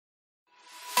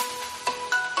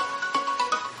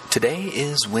Today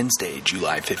is Wednesday,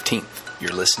 July 15th.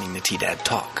 You're listening to T-Dad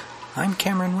Talk. I'm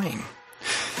Cameron Wing.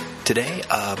 Today,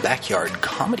 a backyard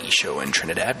comedy show in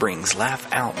Trinidad brings laugh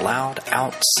out loud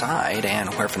outside, and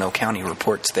Huerfano County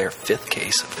reports their 5th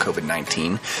case of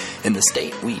COVID-19. In the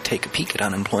state, we take a peek at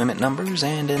unemployment numbers,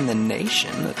 and in the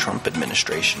nation, the Trump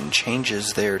administration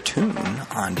changes their tune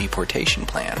on deportation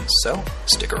plans. So,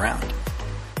 stick around.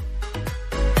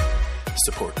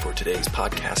 Support for today's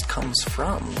podcast comes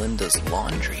from Linda's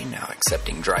Laundry, now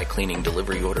accepting dry cleaning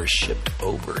delivery orders shipped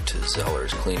over to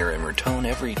Zeller's Cleaner in Raton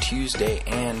every Tuesday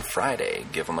and Friday.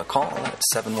 Give them a call at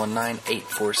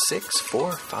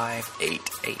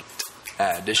 719-846-4588.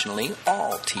 Additionally,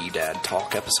 all T-Dad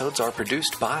Talk episodes are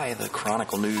produced by the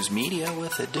Chronicle News Media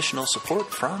with additional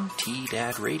support from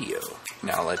T-Dad Radio.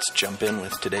 Now let's jump in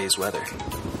with today's weather.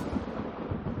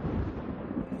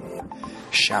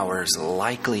 Showers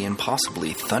likely and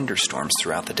possibly thunderstorms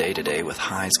throughout the day today with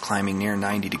highs climbing near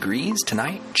 90 degrees.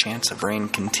 Tonight, chance of rain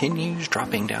continues,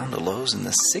 dropping down to lows in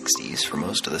the 60s for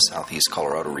most of the southeast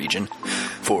Colorado region.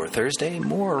 For Thursday,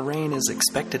 more rain is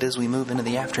expected as we move into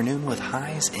the afternoon with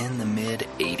highs in the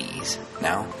mid-80s.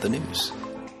 Now, the news.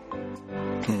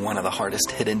 One of the hardest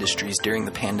hit industries during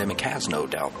the pandemic has no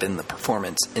doubt been the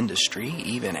performance industry.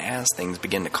 Even as things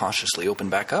begin to cautiously open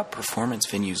back up, performance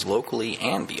venues locally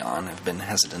and beyond have been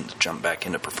hesitant to jump back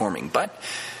into performing. But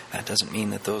that doesn't mean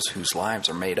that those whose lives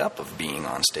are made up of being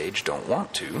on stage don't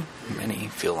want to. Many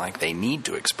feel like they need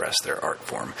to express their art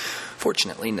form.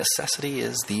 Fortunately, necessity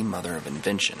is the mother of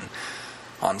invention.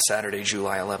 On Saturday,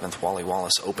 July 11th, Wally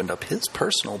Wallace opened up his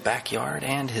personal backyard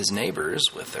and his neighbors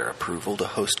with their approval to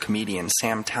host comedian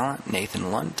Sam Talent,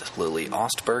 Nathan Lunt, Lily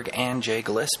Ostberg, and Jay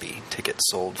Gillespie. Tickets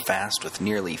sold fast with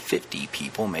nearly 50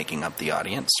 people making up the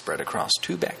audience spread across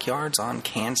 2 backyards on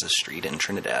Kansas Street in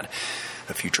Trinidad.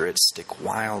 A futuristic,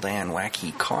 wild, and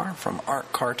wacky car from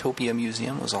Art Cartopia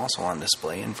Museum was also on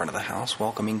display in front of the house,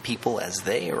 welcoming people as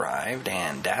they arrived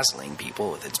and dazzling people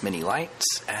with its many lights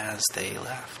as they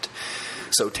left.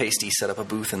 So Tasty set up a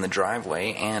booth in the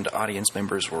driveway, and audience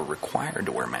members were required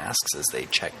to wear masks as they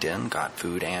checked in, got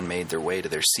food, and made their way to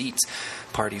their seats.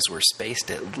 Parties were spaced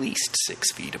at least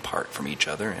 6 feet apart from each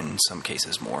other, in some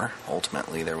cases more.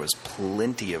 Ultimately, there was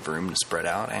plenty of room to spread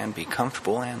out and be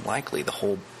comfortable, and likely the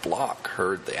whole block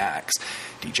heard the acts.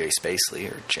 DJ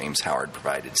Spacely or James Howard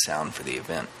provided sound for the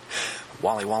event.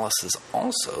 Wally Wallace is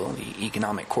also the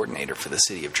economic coordinator for the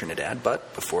city of Trinidad,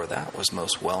 but before that was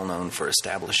most well known for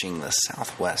establishing the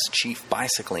Southwest Chief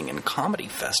Bicycling and Comedy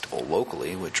Festival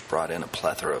locally, which brought in a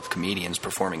plethora of comedians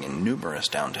performing in numerous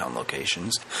downtown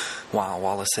locations. While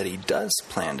Wallace said he does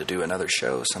plan to do another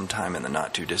show sometime in the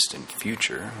not-too-distant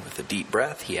future, with a deep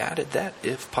breath, he added that,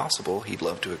 if possible, he'd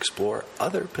love to explore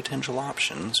other potential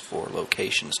options for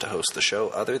locations to host the show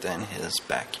other than his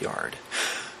backyard.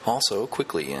 Also,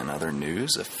 quickly in other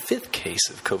news, a 5th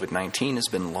case of COVID-19 has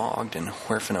been logged in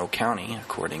Huerfano County.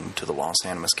 According to the Los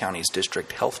Animas County's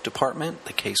District Health Department,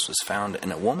 the case was found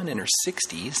in a woman in her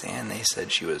 60s, and they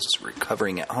said she was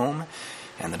recovering at home,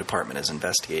 and the department is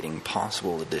investigating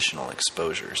possible additional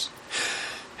exposures.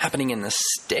 Happening in the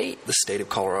state of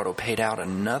Colorado paid out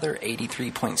another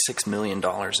 $83.6 million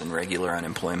in regular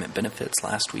unemployment benefits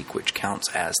last week, which counts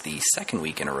as the second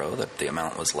week in a row that the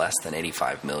amount was less than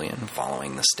 $85 million,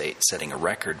 following the state setting a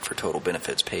record for total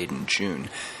benefits paid in June.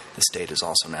 The state has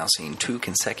also now seen 2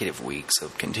 consecutive weeks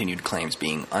of continued claims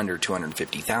being under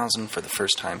 $250,000 for the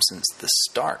first time since the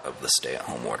start of the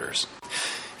stay-at-home orders.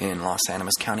 In Los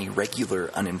Animas County, regular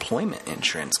unemployment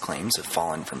insurance claims have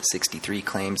fallen from 63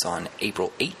 claims on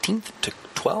April 18th to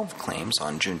 12 claims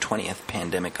on June 20th.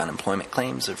 Pandemic unemployment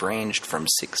claims have ranged from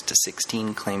 6 to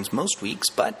 16 claims most weeks,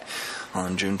 but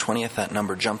on June 20th, that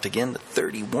number jumped again to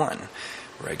 31.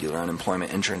 Regular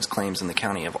unemployment insurance claims in the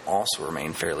county have also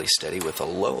remained fairly steady, with a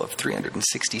low of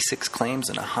 366 claims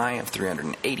and a high of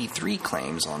 383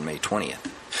 claims on May 20th.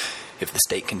 If the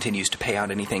state continues to pay out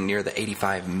anything near the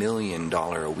 $85 million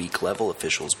a week level,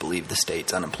 officials believe the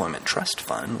state's unemployment trust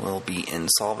fund will be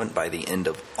insolvent by the end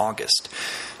of August.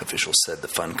 Officials said the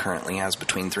fund currently has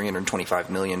between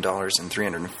 $325 million and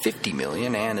 $350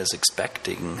 million and is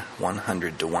expecting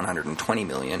 $100 to $120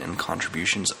 million in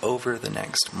contributions over the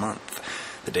next month.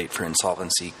 The date for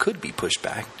insolvency could be pushed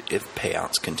back if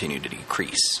payouts continue to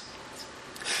decrease.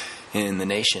 In the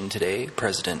nation today,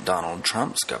 President Donald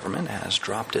Trump's government has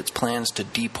dropped its plans to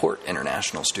deport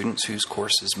international students whose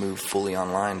courses move fully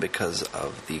online because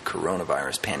of the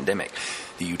coronavirus pandemic.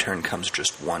 The U-turn comes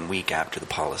just 1 week after the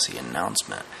policy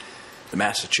announcement. The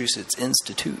Massachusetts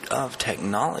Institute of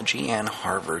Technology and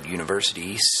Harvard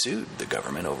University sued the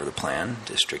government over the plan.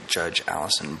 District Judge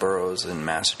Allison Burroughs in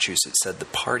Massachusetts said the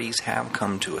parties have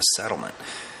come to a settlement.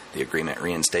 The agreement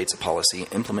reinstates a policy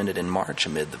implemented in March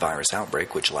amid the virus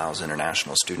outbreak, which allows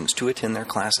international students to attend their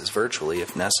classes virtually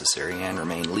if necessary and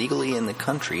remain legally in the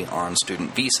country on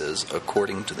student visas,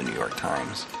 according to the New York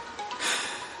Times.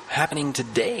 Happening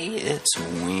today, it's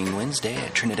Wing Wednesday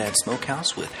at Trinidad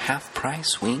Smokehouse with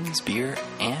half-price wings, beer,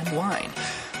 and wine.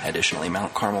 Additionally,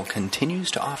 Mount Carmel continues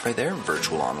to offer their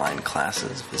virtual online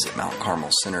classes. Visit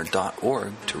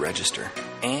mountcarmelcenter.org to register.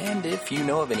 And if you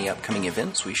know of any upcoming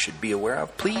events we should be aware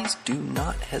of, please do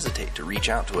not hesitate to reach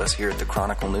out to us here at the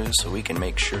Chronicle News so we can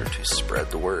make sure to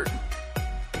spread the word.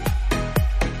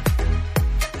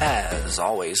 As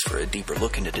always, for a deeper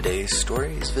look into today's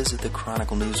stories, visit the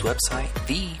Chronicle News website,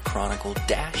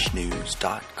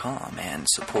 thechronicle-news.com, and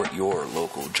support your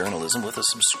local journalism with a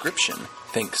subscription.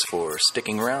 Thanks for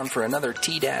sticking around for another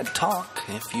T-Dad Talk.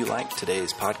 If you like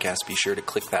today's podcast, be sure to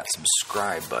click that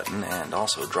subscribe button and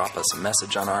also drop us a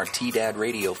message on our T-Dad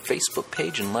Radio Facebook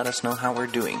page and let us know how we're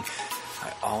doing.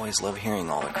 I always love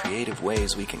hearing all the creative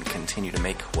ways we can continue to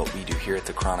make what we do here at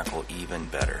the Chronicle even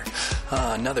better.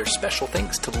 Another special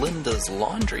thanks to Linda's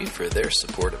Laundry for their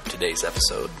support of today's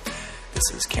episode. This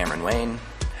is Cameron Wayne.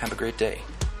 Have a great day.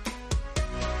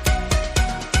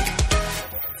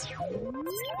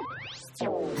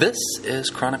 This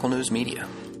is Chronicle News Media.